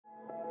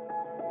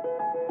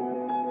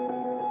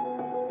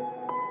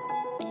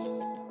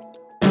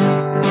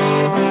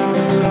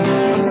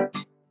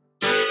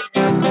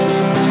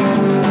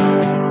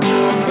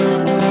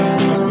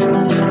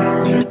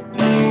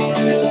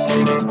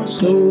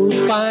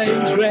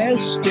finds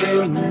rest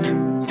in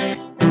you.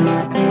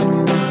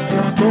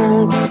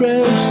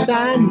 Fortress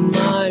and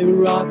my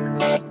rock,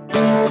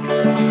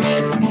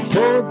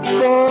 hope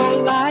for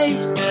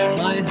life,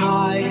 my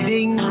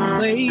hiding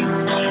place,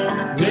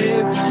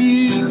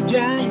 refuge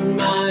and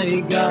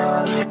my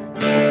God.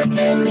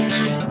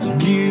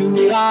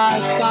 You I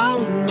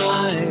found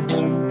my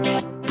home,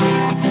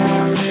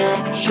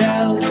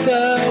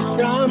 shelter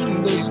from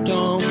the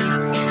storm.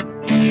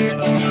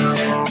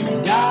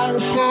 And I'll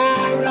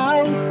pour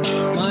out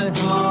my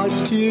heart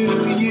to you,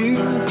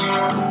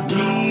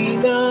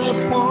 lean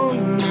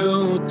upon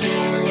your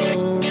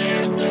throne.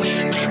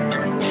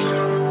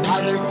 I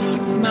will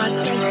put my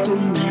trust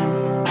in you,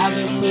 I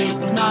will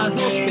put my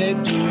hope in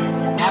you.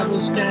 I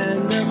will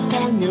stand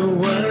upon your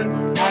word,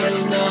 I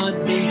will not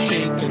be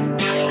shaken.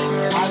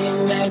 I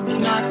will let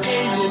my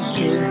fingers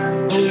slip,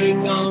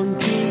 holding on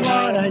to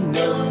what I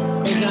know,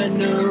 'cause I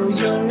know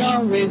you're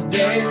always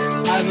there.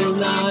 I will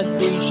not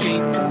be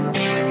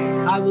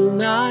shaken, I will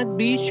not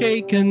be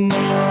shaken.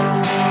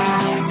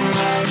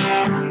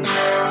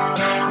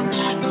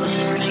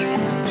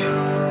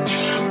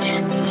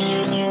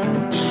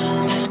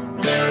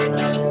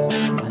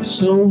 My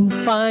soul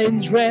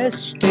finds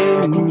rest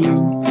in you,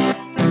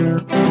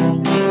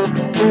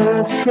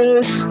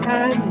 fortress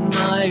and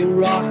my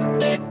rock,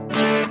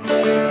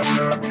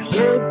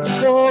 hope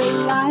for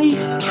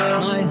life,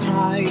 my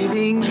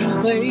hiding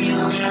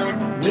place,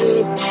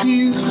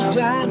 refuge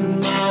and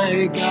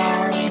my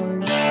God.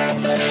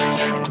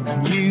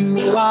 You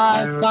I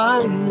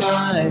found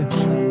my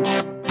home,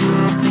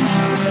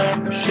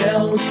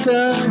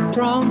 shelter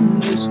from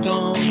the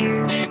storm.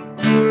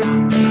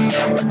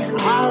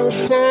 I'll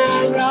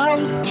pour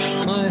out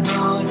my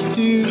heart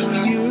to you,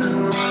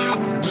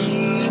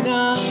 lean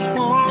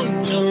upon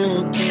your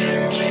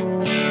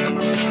throne.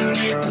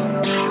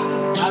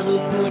 I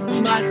will put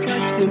my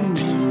trust in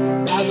you,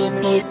 I will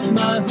put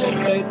my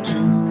hope in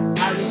you.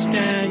 I will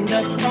stand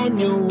upon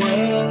your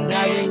word, I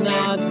will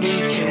not be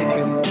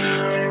shaken.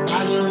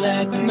 I will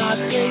let my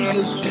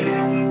fingers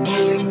slip,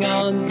 holding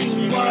on to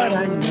what I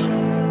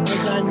know,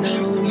 'cause I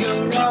know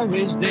you're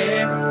always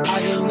there. I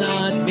will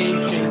not be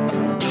shaken,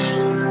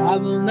 I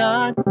will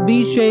not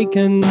be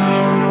shaken.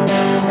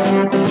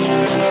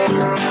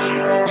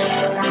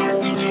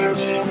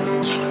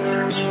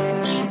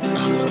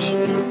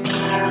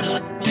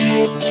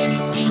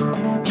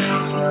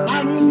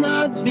 I will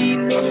not be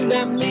moved,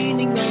 I'm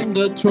leaning on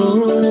the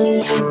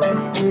throne,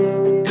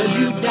 'cause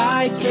you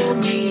died for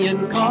me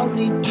and called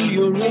me to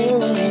your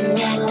own.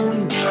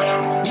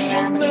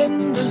 Even when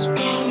the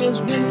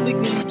strongest wind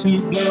begins to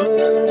blow,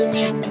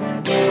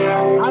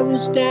 I will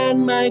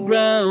stand my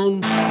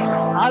ground,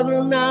 I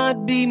will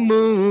not be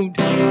moved,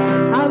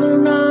 I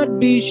will not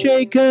be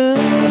shaken.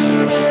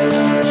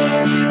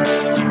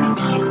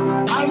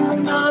 I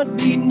will not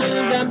be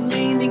moved, I'm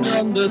leaning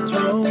on the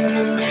throne,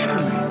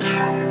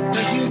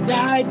 'cause you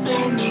died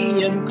for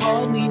me and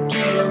called me to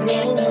your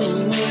own.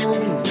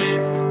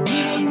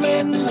 Even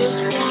when the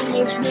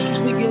strongest winds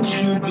begin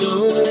to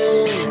blow,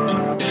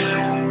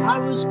 I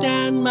will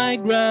stand my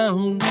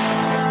ground,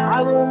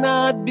 I will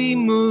not be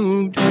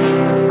moved,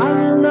 I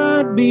will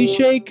not be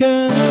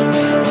shaken.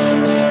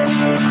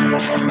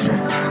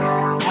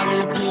 I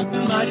will put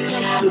my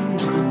trust in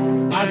you,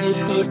 I will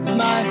put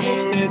my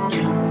hope in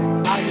you.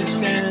 I will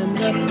stand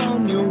upon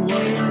your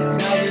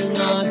word, I will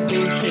not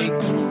be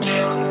shaken.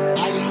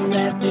 I will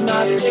let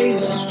my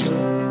praises show,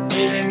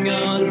 holding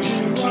on to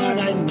what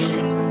I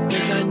know,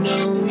 'cause I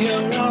know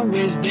you're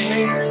always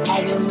there. I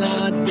will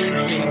not be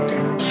shaken,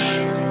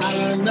 I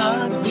will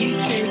not be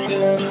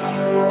shaken.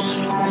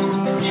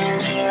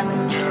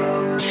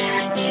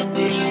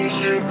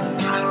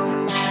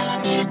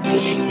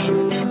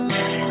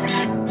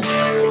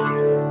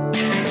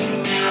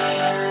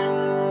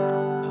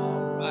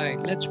 All right,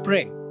 let's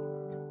pray.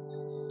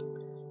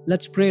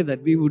 Let's pray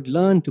that we would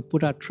learn to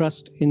put our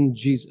trust in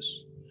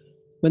Jesus.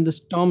 When the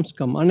storms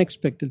come,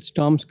 unexpected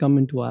storms come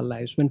into our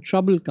lives, when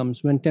trouble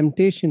comes, when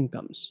temptation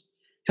comes.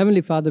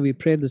 Heavenly Father, we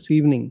pray this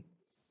evening.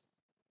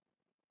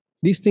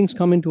 These things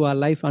come into our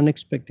life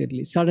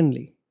unexpectedly,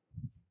 suddenly.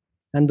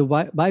 And the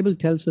Bible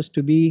tells us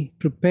to be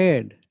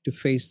prepared to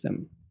face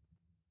them.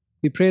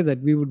 We pray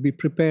that we would be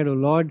prepared, O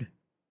Lord,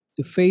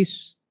 to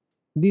face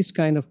these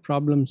kind of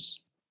problems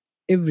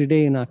every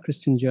day in our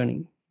Christian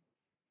journey.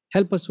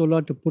 Help us, O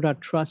Lord, to put our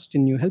trust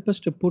in you. Help us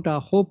to put our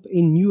hope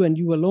in you and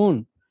you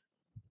alone.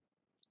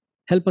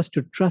 Help us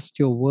to trust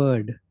your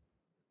word.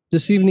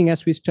 This evening,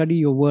 as we study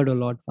your word, O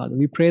Lord, Father,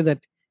 we pray that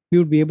we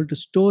would be able to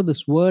store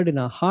this word in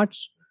our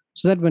hearts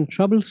so that when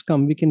troubles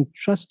come, we can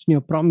trust in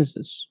your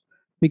promises.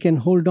 We can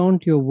hold on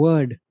to your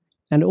word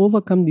and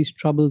overcome these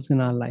troubles in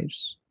our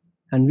lives,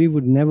 and we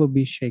would never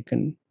be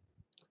shaken.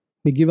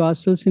 We give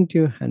ourselves into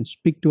your hands.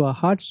 Speak to our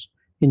hearts.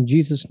 In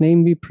Jesus'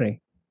 name we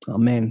pray.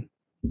 Amen.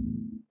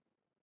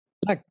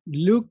 Like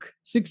Luke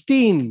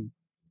 16.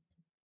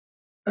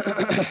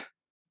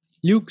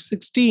 Luke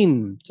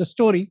 16. It's a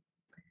story.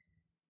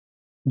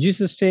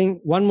 Jesus saying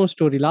one more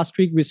story. Last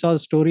week we saw the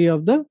story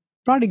of the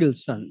prodigal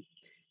son.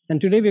 And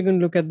today we're going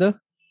to look at the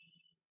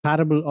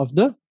parable of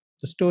the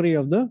the story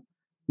of the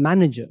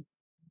manager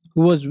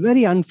who was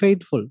very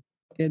unfaithful.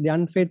 Okay, the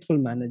unfaithful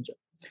manager.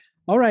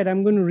 All right,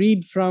 I'm going to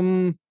read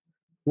from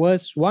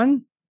verse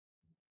 1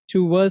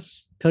 to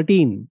verse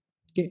 13.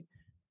 Okay,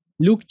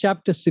 Luke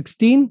chapter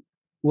 16,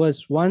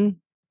 verse 1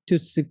 to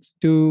 6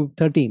 to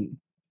 13.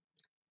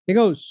 He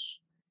goes,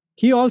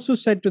 he also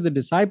said to the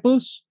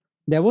disciples,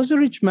 there was a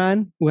rich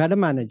man who had a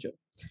manager,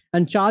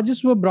 and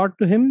charges were brought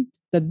to him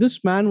that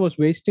this man was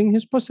wasting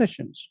his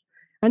possessions.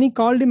 And he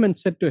called him and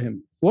said to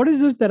him, what is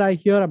this that I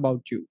hear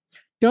about you?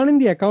 Turn in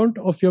the account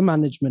of your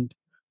management,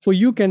 for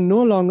you can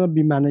no longer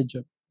be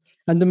manager.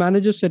 And the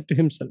manager said to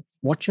himself,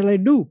 what shall I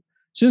do?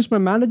 Since my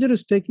manager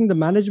is taking the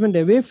management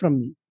away from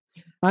me,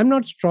 I'm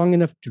not strong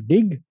enough to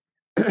dig,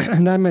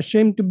 and I'm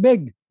ashamed to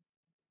beg.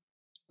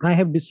 I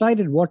have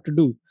decided what to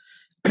do,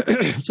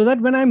 so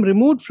that when I'm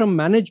removed from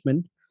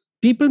management,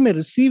 people may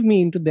receive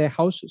me into their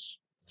houses.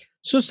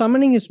 So,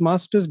 summoning his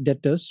master's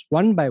debtors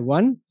one by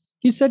one,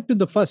 he said to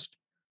the first,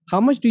 how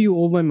much do you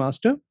owe my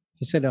master?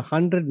 He said,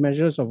 100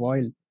 measures of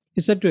oil.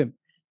 He said to him,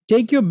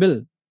 take your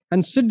bill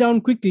and sit down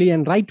quickly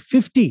and write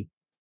 50.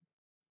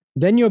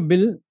 Then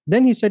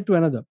he said to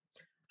another,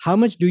 how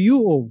much do you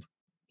owe?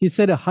 He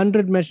said,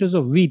 100 measures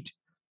of wheat.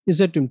 He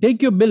said to him,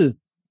 take your bill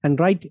and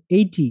write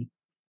 80.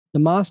 The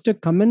master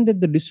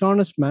commended the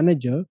dishonest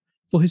manager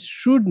for his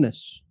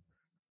shrewdness.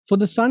 For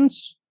the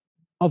sons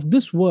of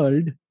this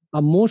world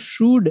are more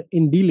shrewd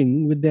in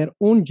dealing with their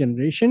own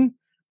generation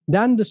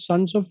than the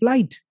sons of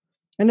light.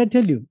 And I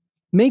tell you,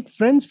 make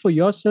friends for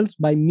yourselves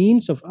by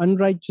means of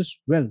unrighteous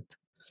wealth,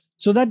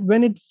 so that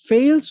when it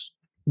fails,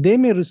 they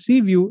may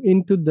receive you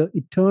into the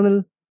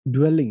eternal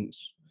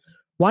dwellings.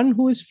 One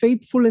who is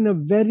faithful in a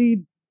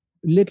very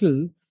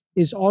little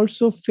is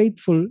also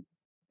faithful.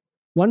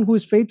 One who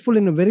is faithful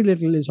in a very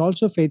little is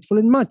also faithful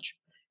in much.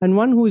 And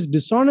one who is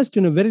dishonest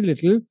in a very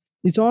little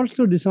is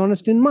also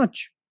dishonest in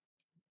much.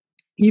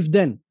 If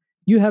then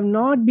you have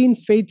not been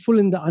faithful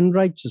in the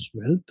unrighteous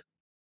wealth,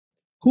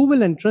 who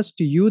will entrust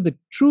to you the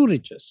true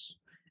riches?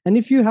 And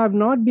if you have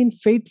not been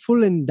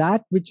faithful in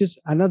that which is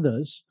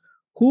another's,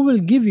 who will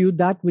give you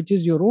that which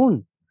is your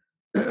own?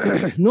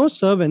 No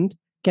servant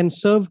can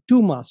serve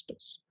two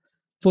masters,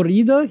 for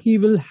either he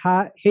will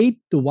hate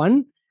the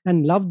one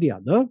and love the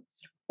other,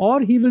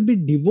 or he will be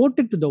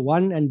devoted to the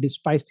one and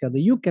despise the other.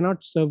 You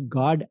cannot serve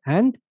God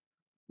and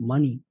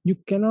money. You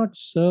cannot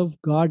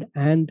serve God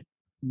and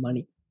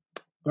money.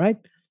 Right?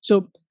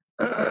 So,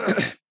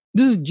 this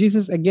is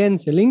Jesus again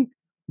telling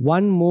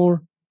one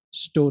more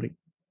story.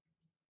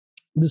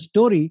 The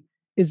story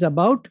is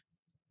about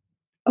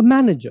a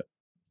manager.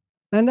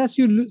 And as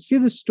you see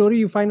this story,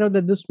 you find out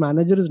that this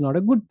manager is not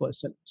a good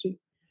person. See,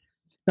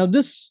 now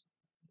this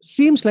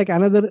seems like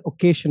another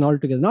occasion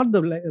altogether, not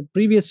the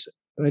previous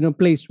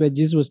place where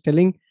Jesus was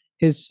telling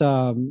his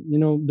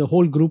the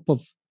whole group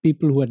of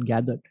people who had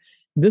gathered.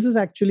 This is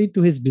actually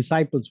to his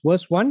disciples.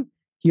 Verse 1,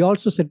 he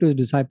also said to his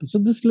disciples. So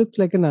this looks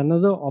like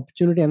another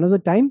opportunity, another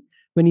time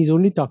when he's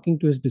only talking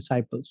to his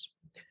disciples.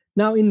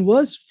 Now in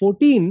verse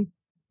 14,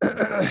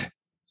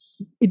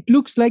 it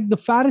looks like the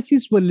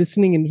Pharisees were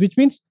listening in, which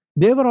means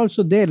they were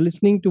also there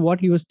listening to what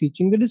he was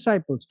teaching the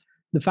disciples.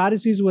 The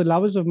Pharisees who were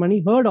lovers of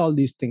money heard all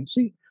these things.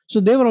 See, so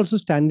they were also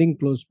standing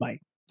close by.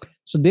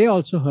 So they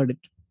also heard it.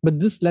 But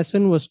this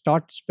lesson was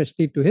taught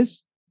especially to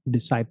his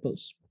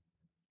disciples.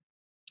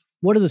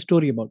 What is the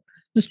story about?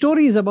 The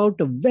story is about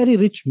a very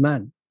rich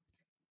man.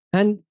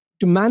 And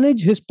to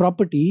manage his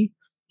property,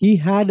 he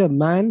had a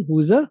man who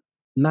is a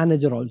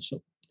manager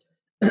also.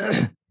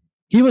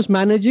 He was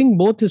managing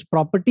both his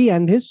property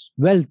and his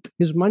wealth,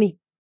 his money.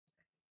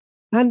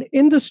 And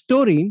in the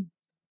story,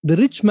 the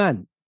rich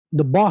man,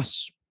 the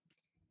boss,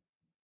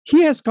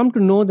 he has come to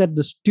know that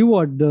the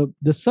steward,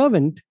 the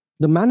servant,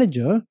 the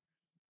manager,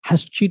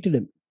 has cheated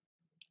him.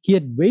 He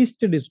had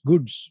wasted his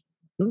goods.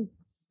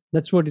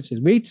 That's what it says.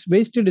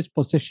 Wasted his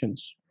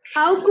possessions.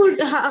 How?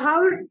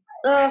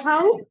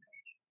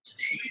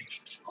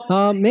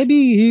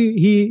 Maybe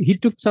he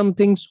took some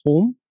things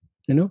home.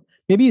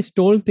 Maybe he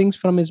stole things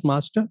from his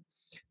master.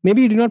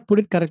 Maybe he did not put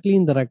it correctly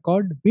in the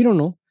record. We don't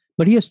know.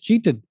 But he has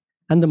cheated,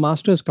 and the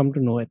master has come to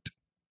know it.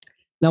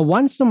 Now,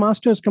 once the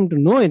master has come to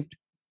know it,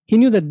 he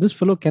knew that this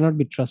fellow cannot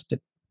be trusted.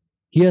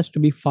 He has to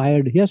be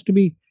fired. He has to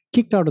be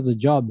kicked out of the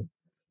job.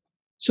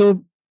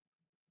 So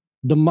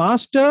the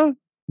master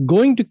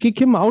going to kick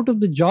him out of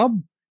the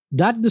job,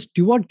 that the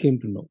steward came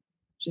to know.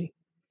 See?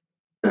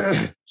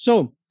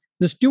 So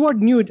the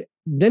steward knew it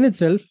then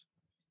itself.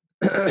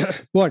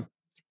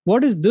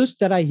 What is this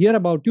that I hear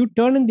about you?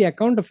 Turn in the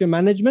account of your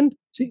management.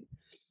 See?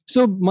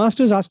 So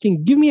master is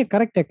asking, give me a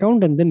correct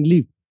account and then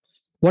leave.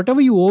 Whatever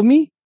you owe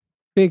me,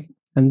 pay,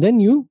 and then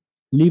you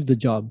leave the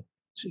job.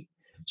 See?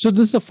 So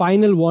this is a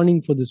final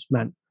warning for this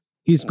man.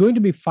 He's going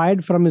to be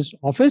fired from his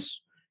office.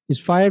 He's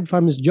fired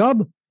from his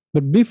job.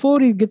 But before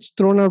he gets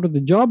thrown out of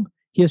the job,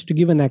 he has to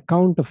give an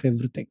account of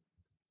everything.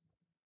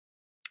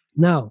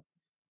 Now,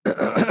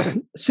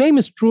 same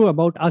is true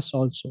about us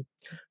also.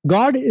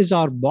 God is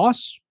our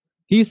boss.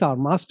 He's our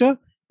master.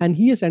 And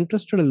he has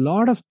entrusted a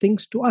lot of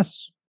things to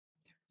us.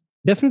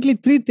 Definitely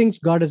 3 things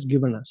God has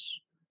given us.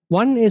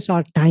 One is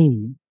our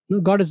time.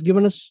 God has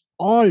given us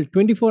all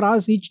 24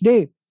 hours each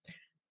day.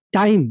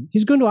 Time.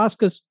 He's going to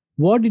ask us,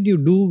 what did you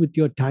do with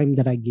your time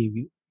that I gave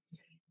you?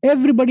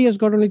 Everybody has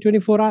got only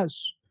 24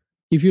 hours.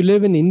 If you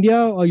live in India,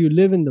 or you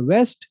live in the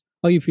West,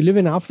 or if you live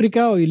in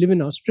Africa, or you live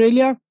in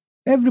Australia,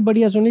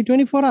 everybody has only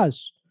 24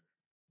 hours.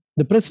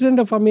 The President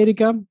of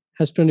America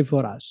has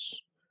 24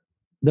 hours.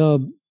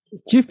 The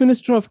Chief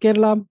Minister of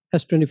Kerala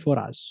has 24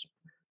 hours.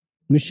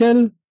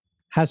 Michelle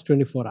has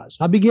 24 hours.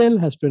 Abigail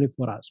has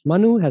 24 hours.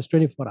 Manu has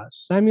 24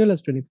 hours. Samuel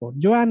has 24.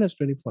 Joanne has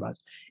 24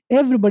 hours.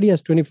 Everybody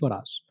has 24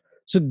 hours.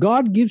 So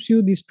God gives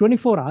you these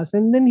 24 hours,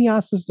 and then He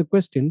asks us the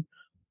question,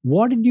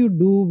 what did you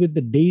do with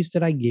the days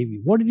that I gave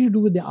you? What did you do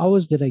with the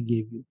hours that I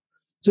gave you?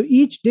 So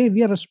each day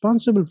we are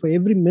responsible for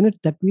every minute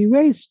that we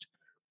waste,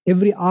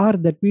 every hour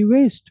that we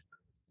waste.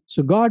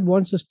 So God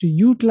wants us to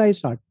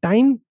utilize our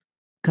time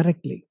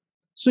correctly.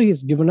 So He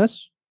has given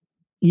us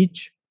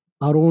each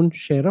our own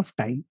share of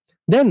time.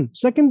 Then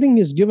second thing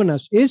He's given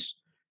us is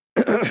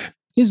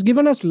He's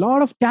given us a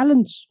lot of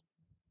talents.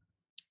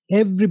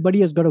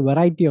 Everybody has got a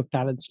variety of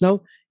talents.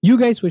 Now, you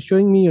guys were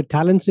showing me your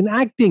talents in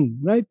acting,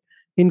 right?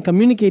 In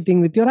communicating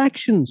with your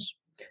actions.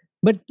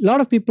 But a lot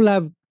of people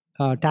have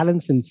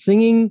talents in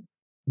singing,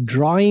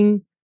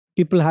 drawing.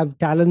 People have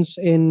talents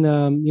in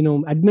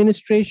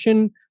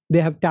administration.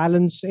 They have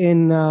talents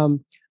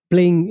in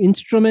playing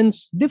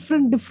instruments.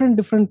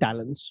 Different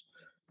talents.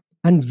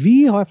 And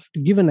we have to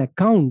give an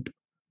account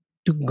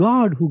to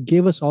God who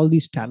gave us all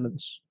these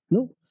talents.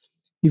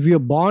 If we are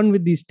born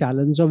with these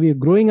talents, or we are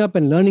growing up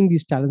and learning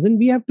these talents, then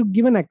we have to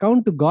give an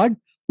account to God.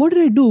 What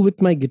did I do with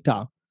my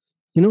guitar?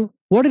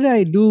 What did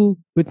I do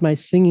with my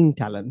singing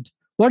talent?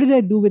 What did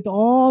I do with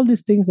all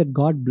these things that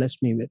God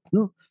blessed me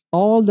with?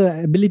 All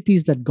the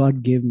abilities that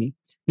God gave me.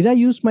 Did I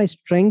use my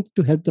strength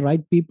to help the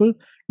right people?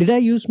 Did I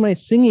use my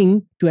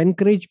singing to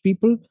encourage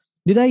people?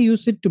 Did I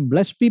use it to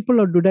bless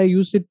people, or did I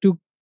use it to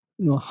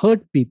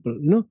hurt people?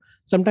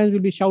 Sometimes we'll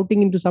be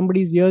shouting into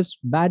somebody's ears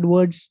bad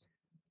words,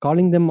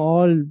 calling them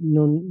all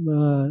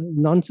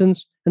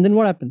nonsense, and then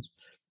what happens?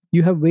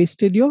 You have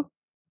wasted your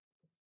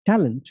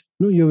talent.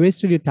 You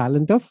wasted your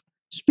talent of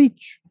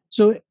speech.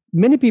 So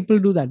many people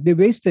do that. They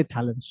waste their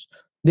talents.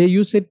 They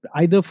use it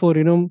either for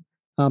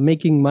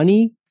making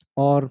money,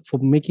 or for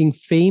making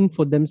fame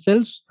for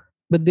themselves,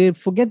 but they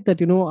forget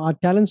that our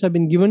talents have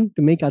been given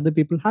to make other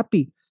people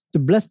happy, to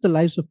bless the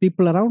lives of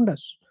people around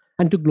us,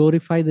 and to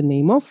glorify the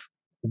name of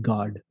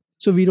God.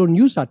 So we don't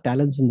use our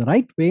talents in the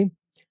right way,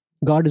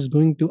 God is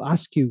going to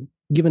ask you,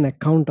 give an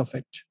account of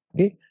it.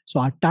 Okay. So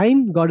our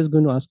time, God is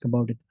going to ask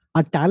about it.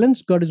 Our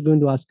talents, God is going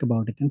to ask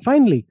about it. And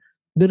finally,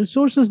 the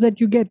resources that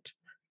you get.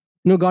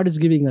 God is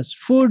giving us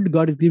food,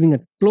 God is giving us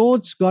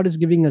clothes, God is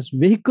giving us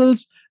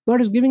vehicles, God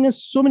is giving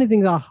us so many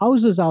things, our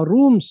houses, our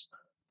rooms.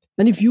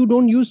 And if you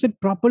don't use it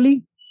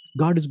properly,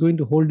 God is going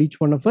to hold each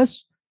one of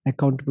us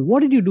accountable. What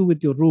did you do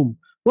with your room?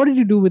 What did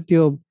you do with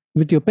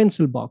your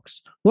pencil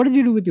box? What did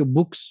you do with your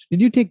books? Did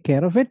you take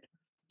care of it?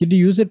 Did you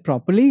use it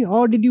properly,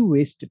 or did you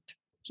waste it?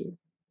 So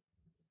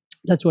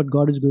that's what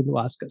God is going to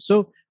ask us.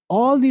 So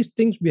all these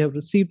things we have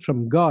received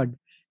from God,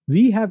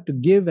 we have to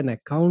give an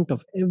account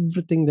of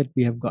everything that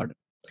we have got,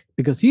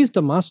 because He is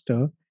the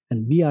master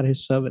and we are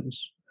His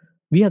servants.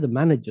 We are the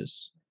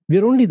managers. We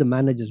are only the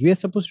managers. We are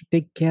supposed to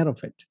take care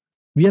of it.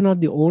 We are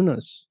not the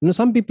owners.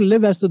 Some people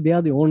live as though they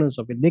are the owners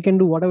of it. They can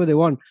do whatever they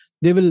want.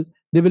 They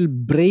will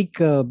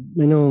break a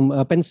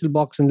pencil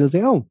box, and they'll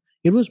say, "Oh,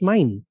 it was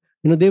mine."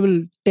 They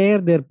will tear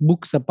their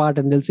books apart,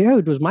 and they'll say, "Oh,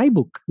 it was my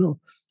book." No,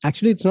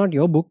 actually, it's not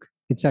your book.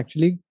 It's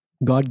actually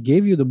God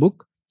gave you the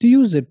book to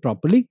use it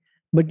properly,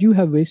 but you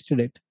have wasted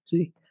it.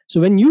 See, so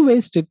when you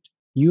waste it,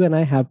 you and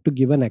I have to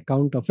give an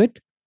account of it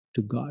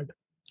to God.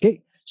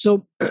 Okay,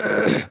 so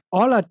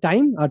all our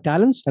time, our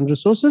talents, and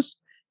resources,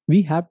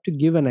 we have to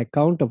give an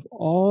account of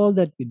all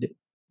that we did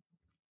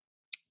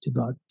to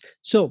God.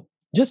 So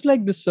just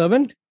like the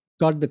servant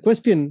got the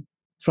question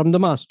from the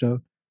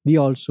master, we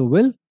also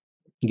will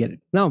get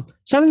it. Now,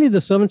 suddenly the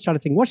servant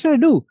started thinking, what should I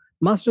do?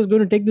 Master is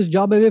going to take this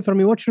job away from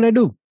me. What should I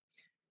do?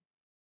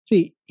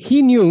 See,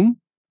 he knew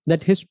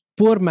that his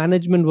poor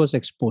management was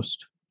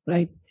exposed,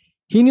 right?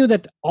 He knew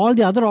that all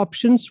the other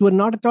options were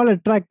not at all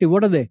attractive.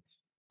 What are they?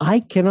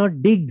 I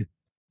cannot dig.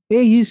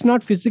 Hey, he's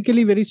not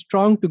physically very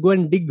strong to go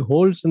and dig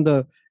holes in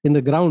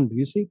the ground.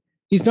 You see,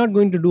 he's not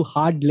going to do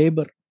hard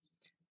labor.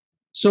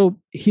 So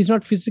he's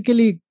not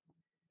physically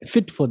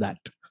fit for that.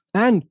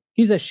 And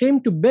he's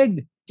ashamed to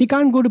beg. He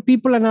can't go to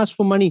people and ask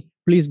for money.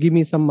 Please give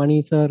me some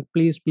money, sir.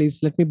 Please,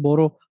 let me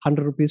borrow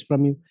 100 rupees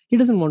from you. He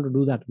doesn't want to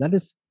do that. That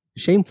is a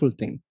shameful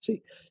thing.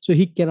 See, so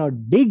he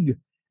cannot dig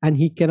and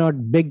he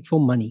cannot beg for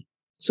money.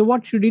 So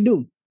what should he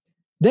do?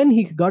 Then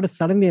he got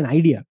suddenly an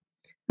idea.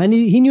 And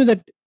he knew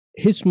that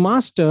his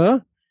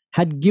master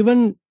had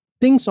given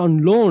things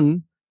on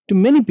loan to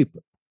many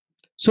people.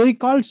 So he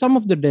called some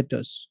of the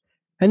debtors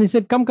and he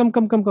said, come.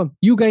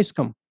 You guys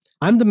come.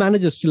 I'm the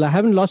manager still. I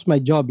haven't lost my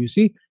job, you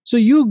see. So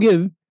you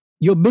give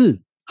your bill.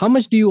 How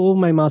much do you owe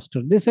my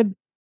master? They said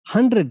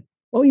 100.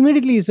 Oh,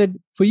 immediately he said,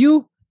 for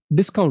you,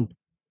 discount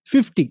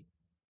 50.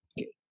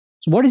 Okay.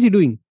 So what is he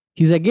doing?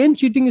 He's again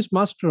cheating his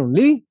master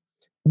only,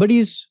 but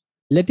he's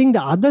letting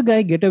the other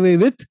guy get away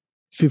with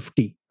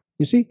 50.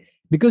 You see,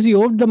 because he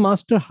owed the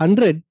master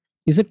 100,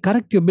 he said,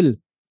 correct your bill.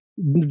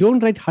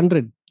 Don't write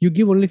 100. You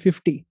give only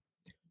 50.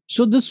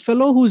 So this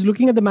fellow who is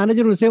looking at the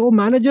manager will say, oh,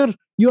 manager,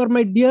 you are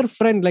my dear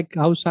friend. Like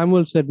how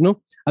Samuel said,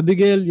 no,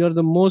 Abigail, you're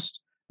the most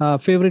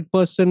favorite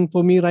person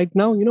for me right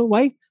now. You know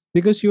why?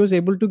 Because she was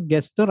able to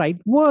guess the right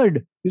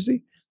word. You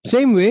see,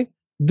 same way,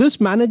 this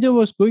manager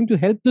was going to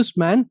help this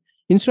man.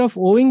 Instead of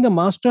owing the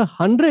master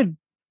 100,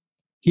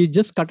 he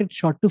just cut it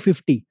short to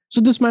 50.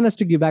 So this man has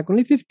to give back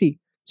only 50.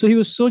 So he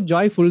was so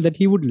joyful that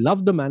he would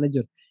love the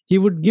manager. He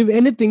would give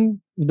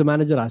anything if the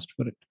manager asked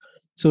for it.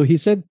 So he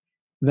said,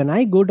 when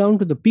I go down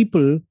to the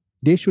people,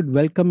 they should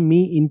welcome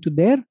me into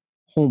their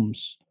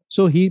homes.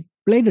 So he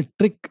played a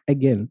trick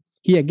again.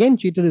 He again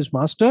cheated his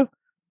master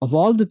of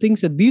all the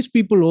things that these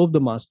people owe the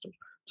master.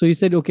 So he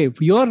said, okay,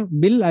 for your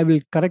bill, I will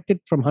correct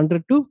it from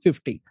 100 to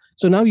 50.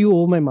 So now you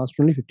owe my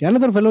master only 50.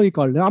 Another fellow he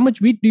called, how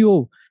much wheat do you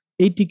owe?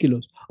 80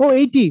 kilos. Oh,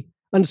 80.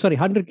 And sorry,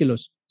 100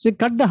 kilos. So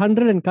cut the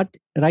 100 and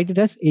write it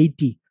as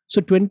 80.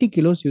 So 20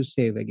 kilos you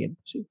save again.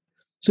 See?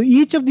 So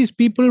each of these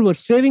people were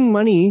saving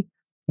money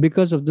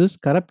because of this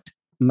corrupt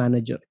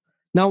manager.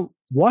 Now,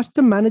 was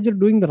the manager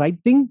doing the right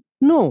thing?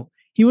 No,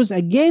 he was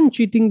again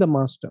cheating the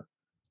master.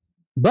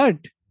 But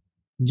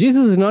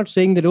Jesus is not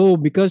saying that, oh,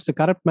 because the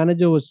corrupt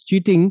manager was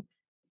cheating,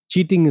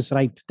 cheating is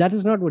right. That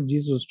is not what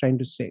Jesus was trying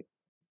to say.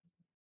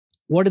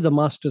 What did the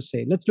master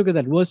say? Let's look at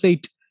that. Verse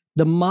 8.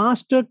 The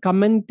master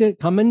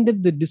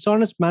commended the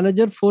dishonest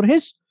manager for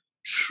his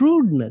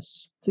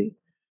shrewdness. See,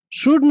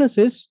 shrewdness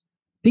is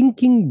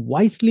thinking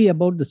wisely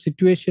about the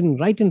situation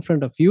right in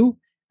front of you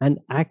and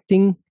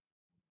acting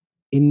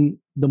in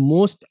the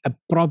most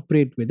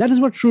appropriate way. That is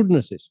what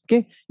shrewdness is.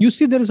 Okay, you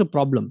see there is a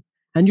problem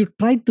and you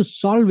try to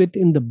solve it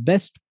in the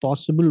best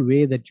possible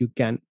way that you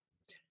can.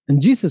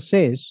 And Jesus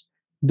says,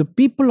 the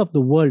people of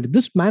the world,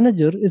 this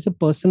manager is a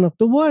person of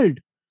the world.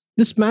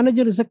 This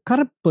manager is a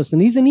corrupt person.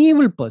 He's an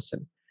evil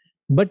person.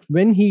 But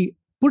when he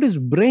put his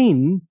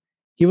brain,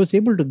 he was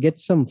able to get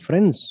some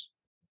friends.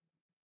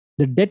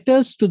 The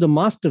debtors to the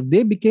master,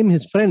 they became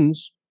his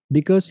friends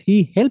because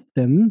he helped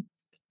them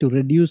to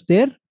reduce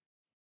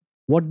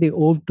what they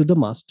owed to the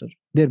master,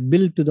 their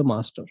bill to the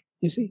master.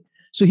 You see?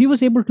 So he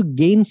was able to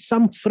gain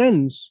some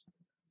friends.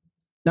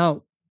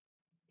 Now,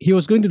 he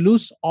was going to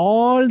lose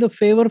all the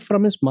favor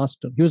from his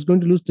master. He was going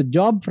to lose the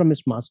job from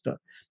his master.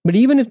 But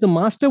even if the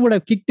master would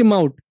have kicked him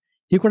out,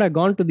 he could have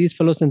gone to these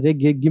fellows and say,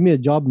 give me a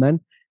job, man.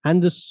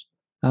 And this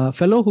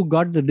fellow who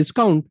got the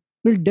discount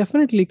will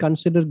definitely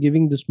consider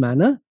giving this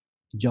man a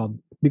job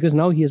because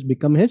now he has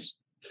become his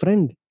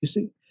friend. You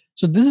see?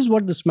 So this is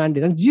what this man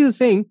did. And Jesus is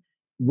saying,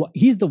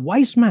 he's the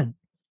wise man.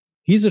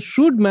 He's a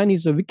shrewd man.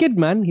 He's a wicked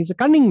man. He's a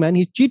cunning man.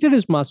 He cheated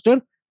his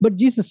master. But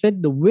Jesus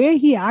said the way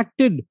he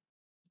acted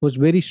was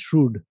very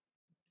shrewd.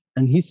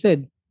 And he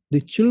said, the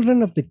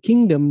children of the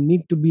kingdom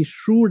need to be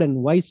shrewd and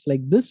wise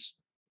like this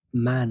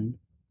man.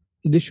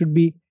 They should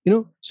be,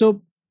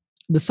 so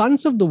the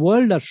sons of the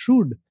world are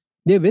shrewd.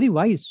 They're very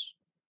wise.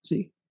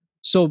 See?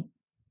 So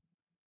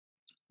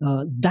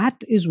that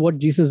is what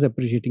Jesus is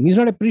appreciating. He's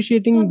not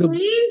appreciating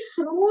being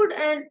shrewd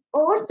and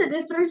what's the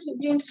difference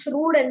between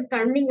shrewd and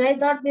cunning? I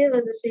thought they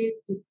were the same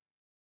thing.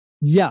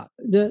 Yeah,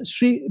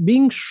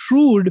 being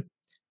shrewd,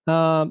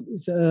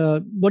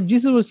 what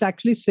Jesus was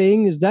actually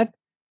saying is that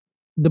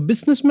the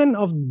businessmen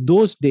of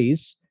those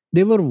days,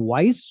 they were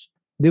wise,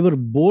 they were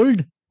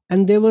bold,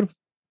 and they were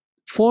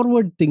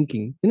forward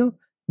thinking.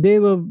 They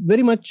were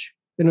very much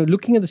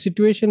looking at the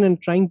situation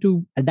and trying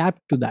to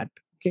adapt to that.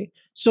 Okay,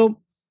 so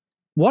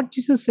what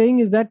Jesus is saying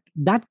is that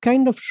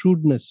kind of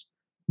shrewdness,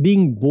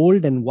 being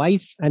bold and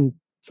wise and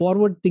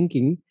forward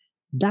thinking,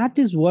 that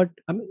is what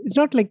it's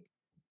not like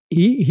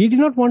he did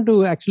not want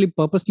to actually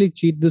purposely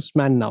cheat this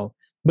man now,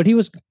 but he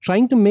was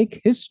trying to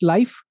make his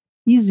life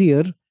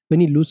easier when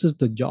he loses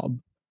the job.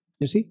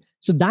 You see,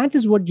 so that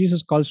is what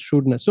Jesus calls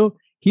shrewdness. So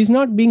he's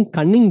not being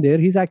cunning there.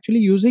 He's actually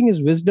using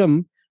his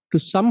wisdom to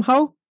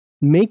somehow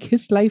make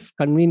his life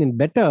convenient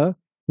better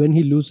when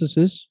he loses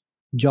his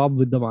job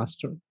with the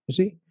master. You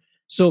see,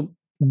 so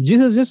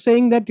Jesus is just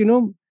saying that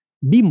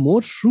be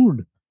more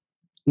shrewd,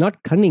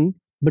 not cunning,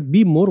 but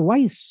be more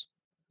wise,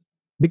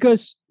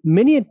 because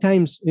many a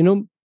times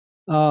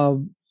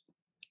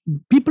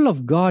people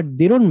of God,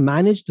 they don't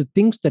manage the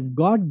things that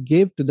God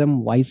gave to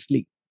them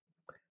wisely.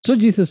 So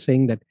Jesus is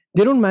saying that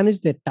they don't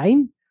manage their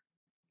time.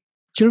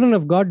 Children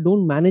of God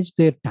don't manage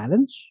their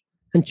talents,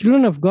 and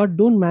children of God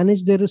don't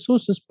manage their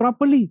resources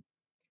properly.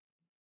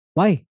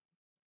 Why?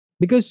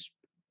 Because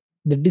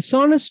the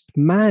dishonest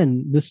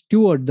man, the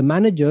steward, the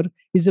manager,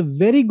 is a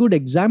very good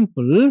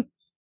example,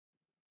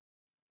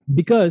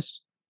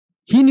 because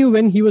he knew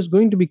when he was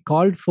going to be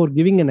called for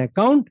giving an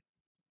account,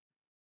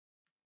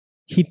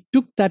 he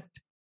took that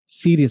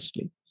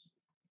seriously.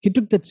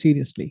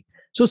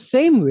 So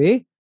same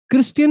way,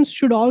 Christians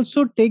should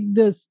also take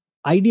this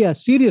idea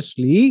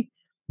seriously,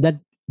 that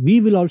we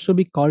will also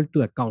be called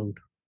to account.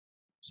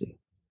 See,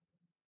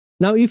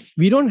 Now, if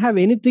we don't have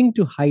anything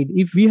to hide,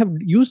 if we have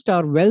used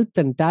our wealth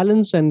and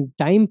talents and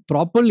time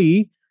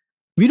properly,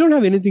 we don't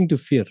have anything to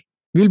fear.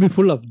 We'll be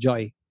full of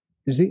joy.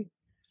 You see,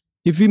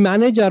 if we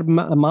manage our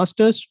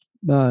master's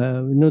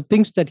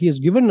things that he has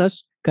given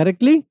us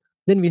correctly,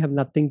 then we have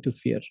nothing to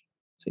fear.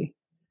 See,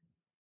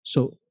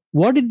 so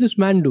what did this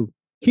man do?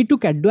 He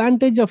took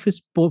advantage of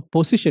his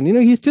position.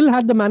 He still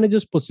had the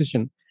manager's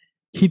position.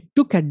 He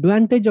took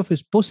advantage of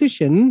his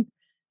position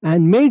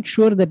and made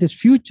sure that his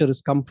future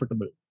is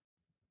comfortable.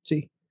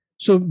 See,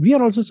 so we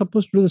are also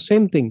supposed to do the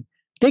same thing.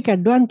 Take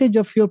advantage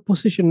of your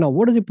position now.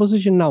 What is your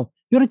position now?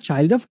 You're a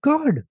child of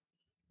God.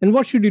 And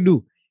what should you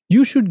do?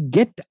 You should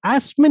get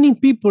as many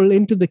people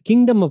into the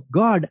kingdom of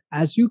God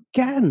as you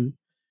can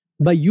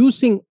by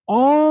using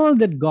all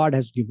that God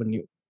has given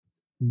you.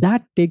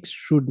 That takes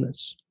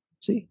shrewdness.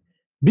 See,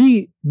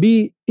 be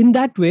in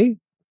that way.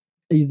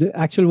 The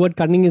actual word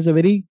cunning is a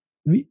very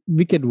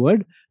wicked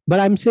word, but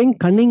I'm saying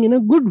cunning in a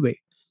good way.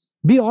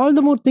 Be all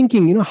the more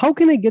thinking, how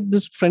can I get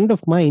this friend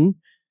of mine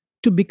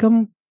to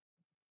become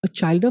a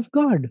child of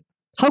God?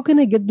 How can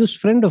I get this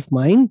friend of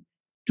mine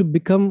to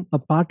become a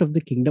part of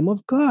the kingdom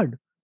of God?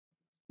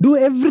 Do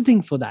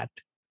everything for that,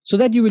 so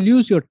that you will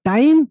use your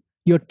time,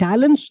 your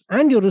talents,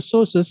 and your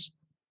resources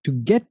to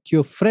get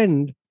your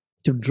friend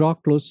to draw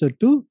closer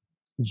to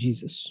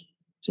Jesus.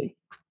 See?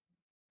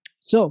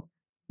 So,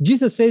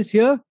 Jesus says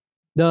here,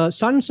 the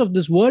sons of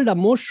this world are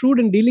more shrewd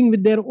in dealing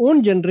with their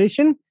own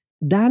generation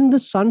than the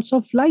sons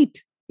of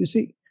light. You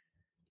see,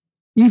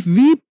 if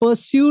we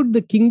pursued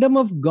the kingdom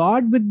of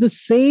God with the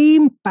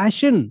same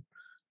passion,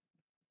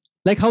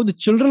 like how the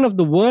children of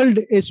the world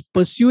is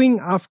pursuing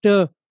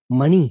after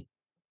money,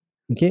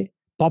 okay,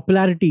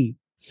 popularity,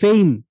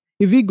 fame,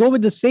 if we go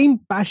with the same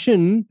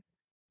passion,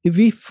 if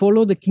we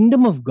follow the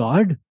kingdom of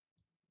God,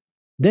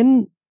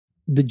 then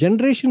the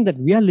generation that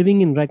we are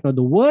living in right now,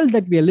 the world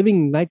that we are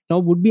living in right now,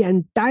 would be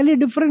entirely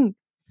different.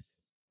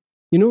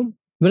 When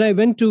I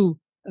went to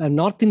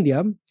North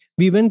India,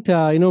 we went,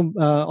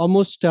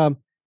 almost,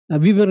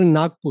 we were in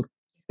Nagpur,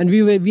 and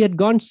we had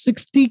gone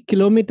 60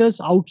 kilometers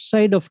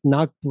outside of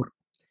Nagpur.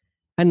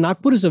 And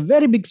Nagpur is a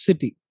very big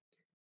city.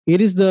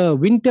 It is the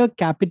winter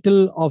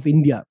capital of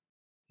India.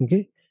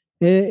 Okay,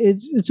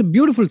 it's a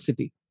beautiful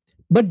city,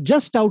 but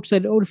just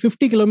outside, over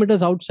 50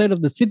 kilometers outside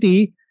of the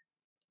city,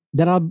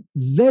 there are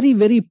very,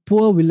 very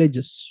poor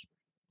villages.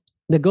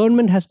 The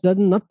government has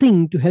done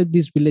nothing to help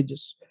these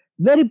villages.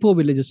 Very poor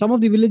villages. Some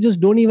of the villages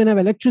don't even have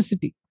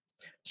electricity.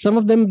 Some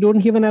of them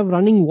don't even have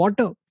running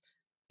water.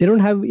 They don't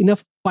have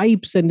enough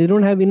pipes, and they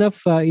don't have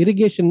enough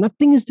irrigation.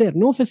 Nothing is there.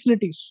 No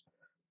facilities.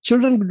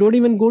 Children don't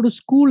even go to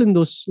school in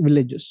those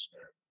villages.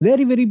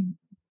 Very, very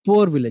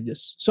poor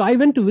villages. So I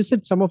went to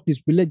visit some of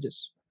these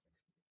villages.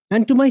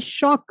 And to my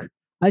shock,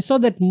 I saw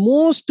that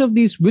most of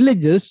these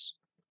villages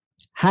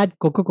had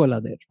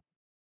Coca-Cola there.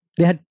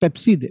 They had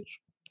Pepsi there.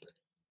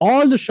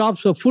 All the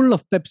shops were full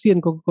of Pepsi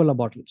and Coca-Cola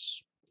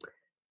bottles.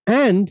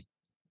 And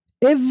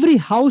every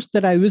house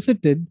that I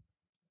visited,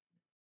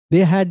 they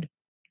had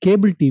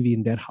cable TV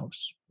in their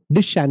house.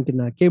 Dish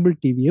antenna, cable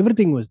TV,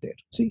 everything was there.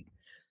 See,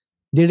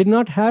 they did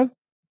not have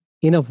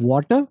enough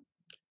water.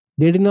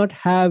 They did not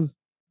have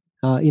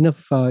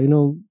enough,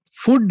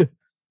 food.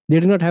 They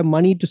did not have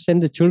money to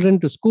send the children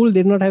to school.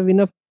 They did not have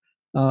enough,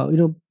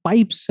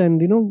 pipes,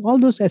 and all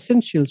those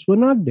essentials were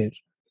not there.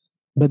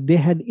 But they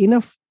had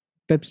enough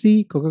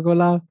Pepsi,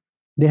 Coca-Cola.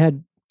 They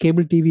had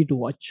cable TV to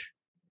watch.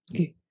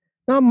 Okay.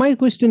 Now my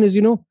question is,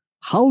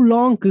 how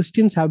long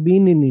Christians have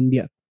been in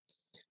India?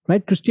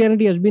 Right?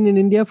 Christianity has been in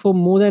India for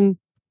more than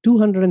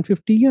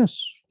 250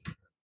 years.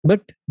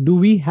 But do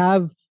we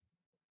have,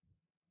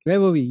 where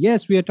were we?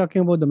 Yes, we are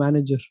talking about the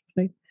manager,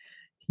 right?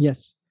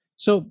 Yes.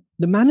 So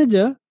the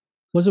manager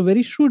was a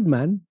very shrewd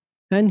man,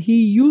 and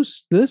he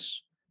used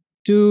this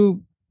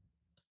to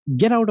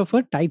get out of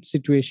a tight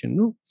situation.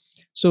 No?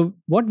 So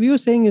what we were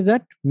saying is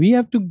that we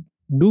have to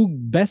do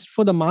best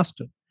for the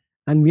master,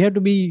 and we have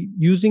to be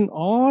using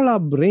all our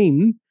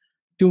brain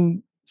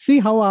to see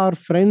how our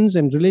friends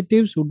and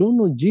relatives who don't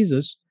know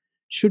Jesus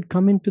should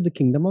come into the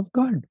kingdom of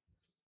God.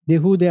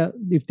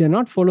 If they're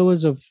not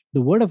followers of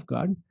the word of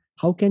God,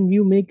 how can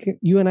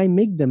you and I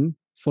make them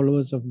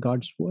followers of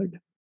God's word?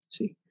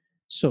 See,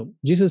 so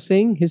Jesus is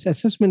saying his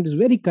assessment is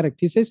very correct.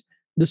 He says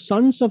the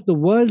sons of the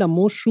world are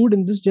more shrewd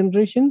in this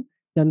generation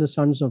than the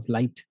sons of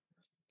light.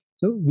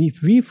 So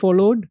if we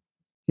followed,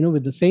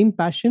 with the same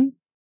passion,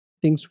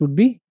 things would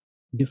be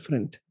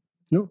different.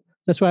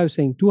 That's why I was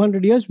saying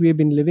 200 years we have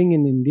been living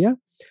in India,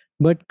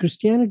 but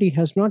Christianity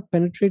has not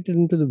penetrated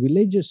into the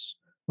villages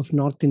of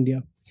North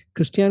India.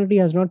 Christianity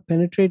has not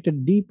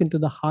penetrated deep into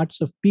the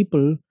hearts of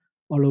people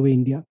all over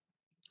India.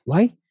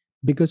 Why?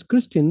 Because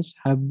Christians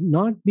have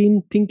not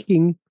been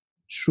thinking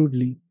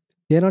shrewdly.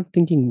 They're not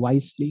thinking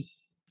wisely.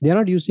 They're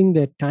not using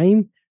their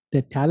time,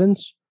 their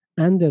talents,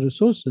 and their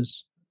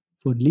resources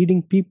for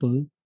leading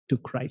people to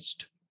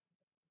Christ.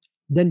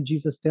 Then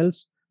Jesus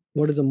tells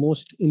what is the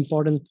most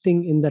important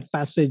thing in that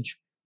passage,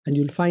 and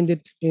you'll find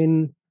it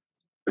in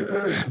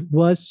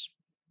verse,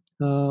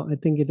 I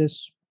think it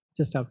is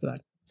just after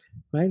that,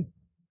 right?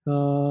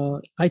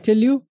 I tell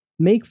you,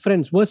 make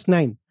friends. Verse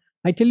 9.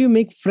 I tell you,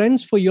 make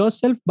friends for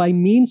yourself by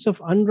means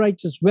of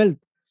unrighteous wealth,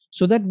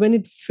 so that when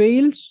it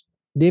fails,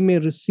 they may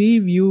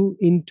receive you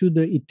into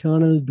the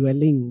eternal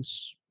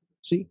dwellings.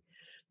 See?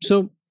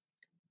 So,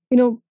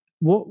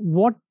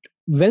 what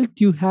wealth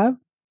you have,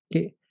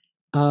 okay?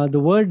 The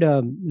word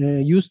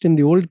used in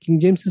the old King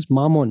James is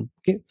mammon.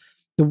 Okay,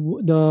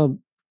 the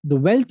the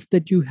wealth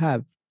that you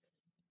have,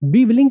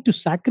 be willing to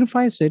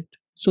sacrifice it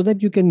so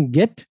that you can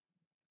get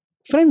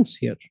friends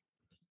here,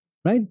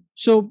 right?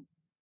 So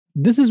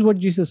this is what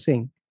Jesus is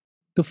saying.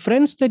 The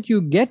friends that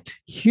you get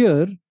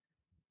here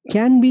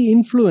can be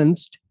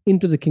influenced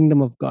into the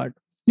kingdom of God.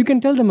 You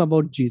can tell them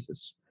about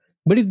Jesus,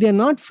 but if they're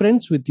not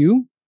friends with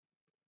you,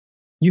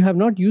 you have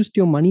not used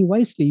your money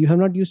wisely, you have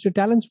not used your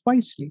talents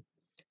wisely.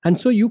 And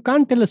so you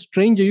can't tell a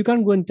stranger, you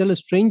can't go and tell a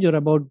stranger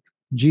about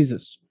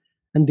Jesus,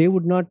 and they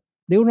would not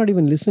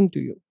even listen to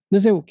you. They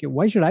say, okay,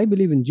 why should I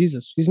believe in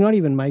Jesus? He's not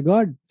even my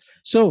God.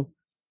 So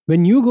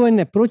when you go and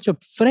approach a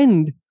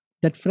friend,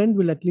 that friend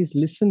will at least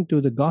listen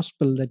to the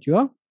gospel that you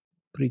are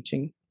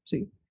preaching.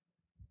 See,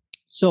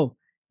 so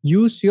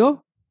use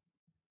your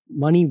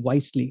money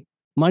wisely.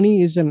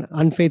 Money is an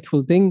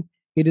unfaithful thing.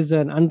 It is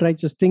an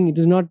unrighteous thing. It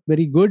is not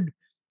very good.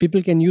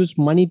 People can use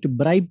money to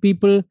bribe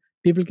people.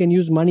 People can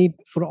use money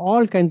for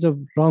all kinds of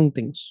wrong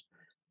things.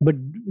 But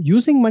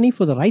using money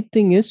for the right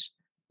thing is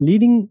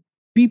leading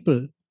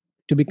people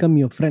to become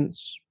your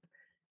friends.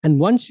 And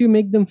once you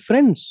make them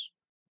friends,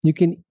 you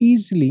can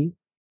easily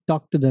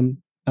talk to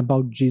them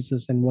about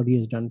Jesus and what he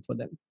has done for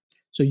them.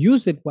 So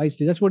use it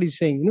wisely. That's what he's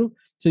saying,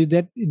 so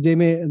that they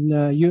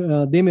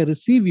may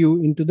receive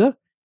you into the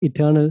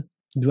eternal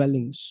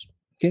dwellings.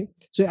 Okay,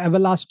 so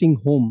everlasting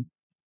home.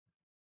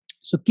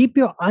 So keep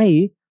your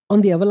eye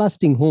on the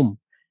everlasting home.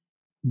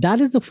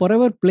 That is the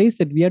forever place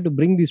that we have to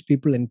bring these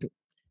people into.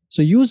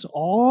 So use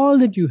all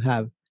that you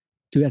have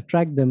to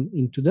attract them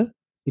into the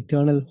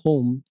eternal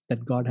home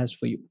that God has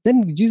for you.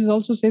 Then Jesus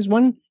also says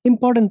one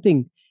important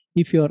thing: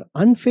 if you're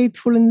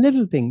unfaithful in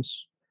little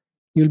things,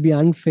 you'll be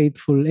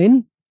unfaithful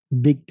in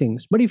big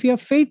things. But if you are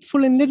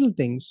faithful in little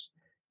things,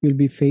 you'll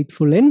be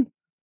faithful in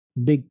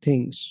big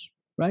things,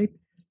 right?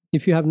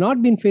 If you have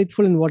not been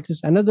faithful in what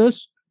is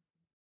another's,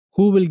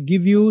 who will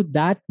give you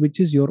that which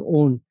is your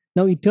own?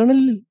 Now,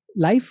 eternal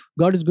life,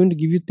 God is going to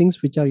give you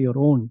things which are your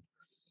own.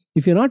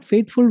 If you're not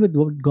faithful with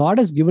what God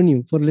has given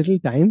you for a little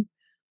time,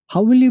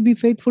 how will you be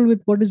faithful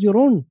with what is your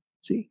own?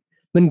 See,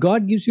 when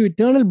God gives you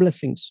eternal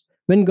blessings,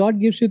 when God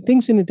gives you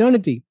things in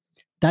eternity,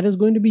 that is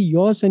going to be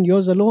yours and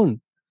yours alone.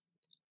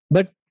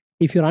 But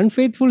if you're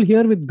unfaithful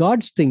here with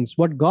God's things,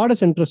 what God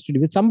has entrusted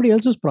you with, somebody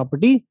else's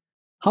property,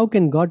 how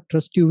can God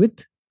trust you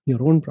with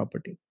your own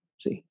property?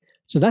 See,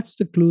 so that's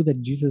the clue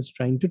that Jesus is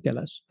trying to tell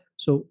us.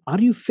 So, are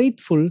you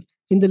faithful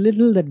in the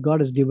little that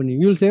God has given you?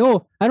 You'll say,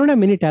 oh, I don't have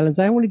many talents.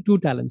 I have only 2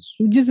 talents.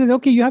 So Jesus says,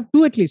 okay, you have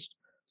 2 at least.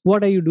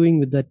 What are you doing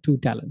with that 2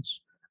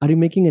 talents? Are you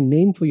making a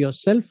name for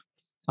yourself?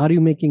 Are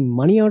you making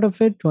money out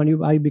of it? Are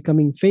you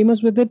becoming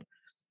famous with it?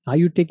 Are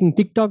you taking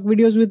TikTok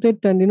videos with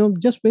it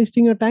and just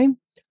wasting your time?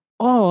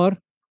 Or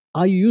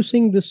are you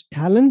using this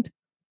talent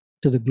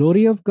to the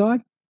glory of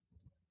God?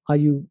 Are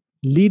you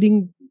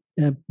leading,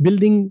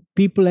 building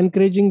people,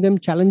 encouraging them,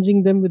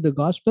 challenging them with the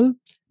gospel,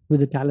 with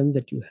the talent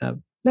that you have?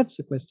 That's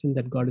the question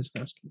that God is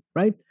asking,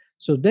 right?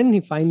 So then he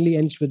finally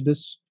ends with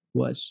this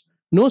verse: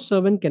 no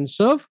servant can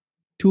serve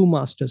 2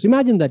 masters.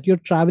 Imagine that you're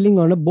traveling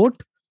on a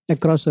boat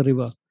across a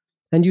river,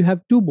 and you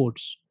have 2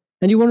 boats,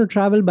 and you want to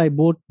travel by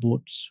both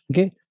boats.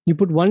 Okay, you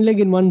put one leg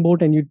in one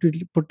boat and you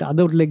put the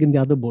other leg in the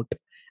other boat,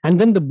 and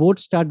then the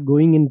boats start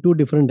going in 2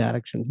 different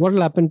directions. What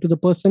will happen to the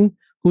person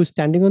who is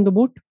standing on the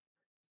boat?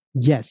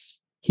 Yes,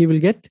 he will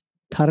get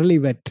thoroughly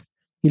wet.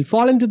 He'll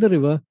fall into the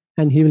river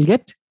and he will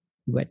get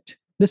wet.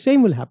 The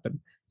same will happen.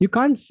 You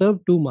can't serve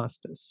 2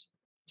 masters.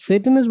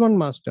 Satan is one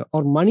master,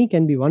 or money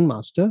can be one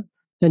master,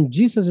 and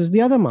Jesus is the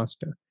other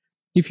master.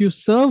 If you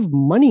serve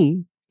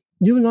money,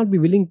 you will not be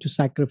willing to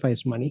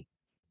sacrifice money.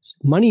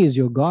 Money is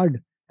your God,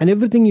 and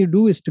everything you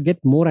do is to get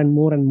more and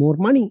more and more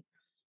money.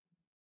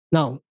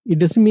 Now, it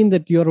doesn't mean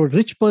that you're a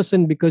rich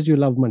person because you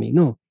love money.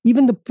 No,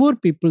 even the poor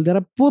people, there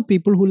are poor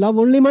people who love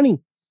only money.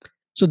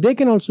 So they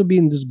can also be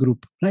in this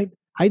group, right?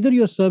 Either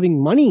you're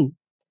serving money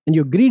and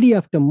you're greedy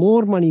after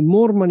more money,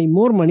 more money,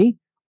 more money,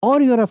 or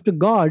you're after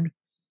God.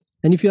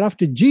 And if you're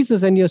after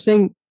Jesus and you're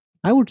saying,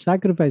 I would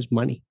sacrifice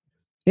money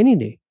any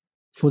day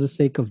for the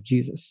sake of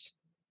Jesus,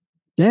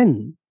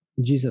 then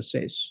Jesus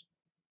says,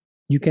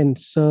 you can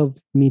serve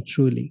me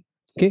truly.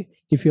 Okay?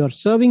 If you're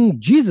serving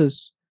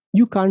Jesus,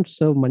 you can't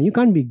serve money. You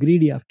can't be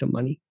greedy after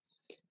money.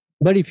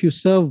 But if you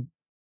serve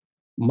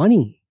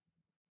money,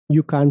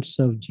 you can't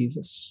serve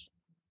Jesus.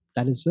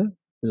 That is a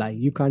lie.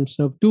 You can't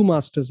serve 2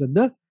 masters at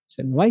the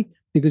same. Why?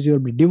 Because you will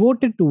be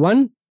devoted to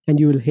one and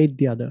you will hate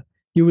the other.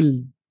 You will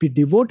be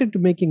devoted to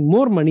making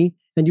more money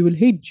and you will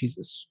hate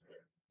Jesus.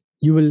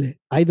 You will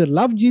either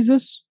love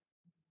Jesus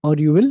or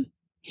you will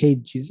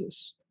hate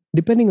Jesus,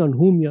 depending on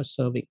whom you're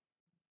serving.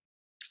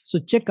 So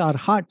check our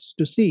hearts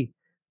to see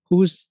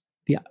who's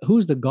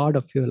the God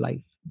of your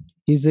life.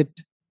 Is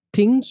it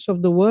things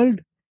of the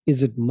world?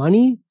 Is it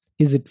money?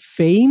 Is it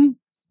fame?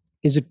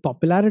 Is it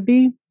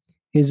popularity?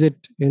 Is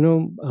it,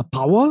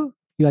 power?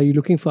 Are you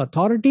looking for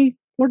authority?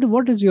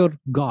 What is your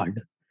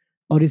God?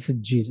 Or is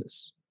it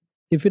Jesus?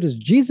 If it is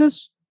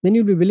Jesus, then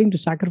you'll be willing to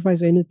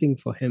sacrifice anything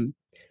for him.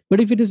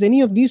 But if it is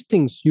any of these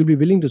things, you'll be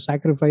willing to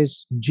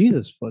sacrifice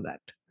Jesus for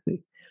that.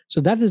 So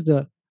that is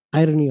the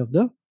irony of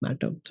the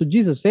matter. So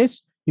Jesus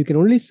says, you can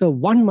only serve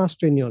one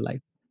master in your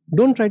life.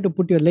 Don't try to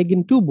put your leg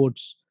in two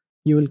boats.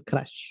 You will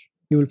crash.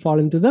 You will fall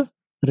into the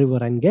river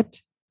and get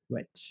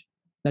wet.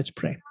 Let's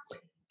pray.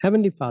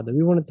 Heavenly Father,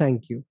 we want to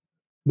thank you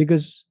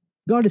because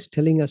God is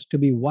telling us to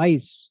be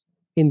wise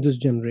in this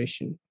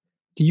generation,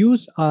 to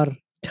use our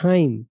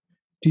time,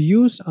 to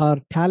use our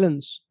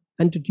talents,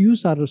 and to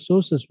use our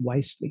resources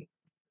wisely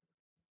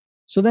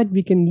so that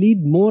we can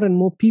lead more and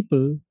more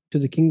people to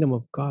the kingdom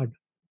of God.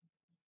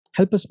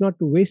 Help us not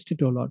to waste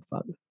it, O Lord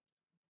Father.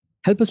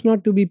 Help us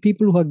not to be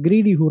people who are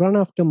greedy, who run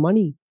after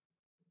money.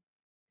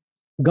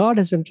 God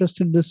has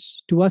entrusted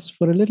this to us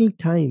for a little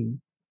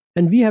time,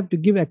 and we have to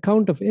give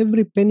account of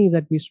every penny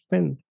that we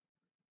spend.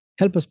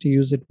 Help us to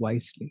use it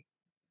wisely.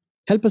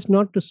 Help us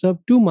not to serve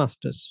two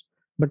masters,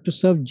 but to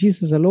serve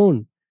Jesus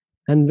alone.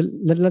 And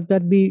let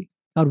that be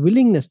our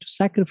willingness to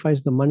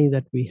sacrifice the money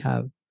that we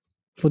have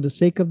for the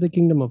sake of the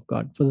kingdom of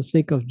God, for the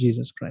sake of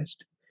Jesus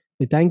Christ.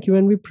 We thank you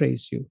and we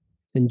praise you.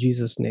 In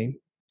Jesus' name,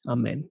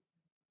 amen.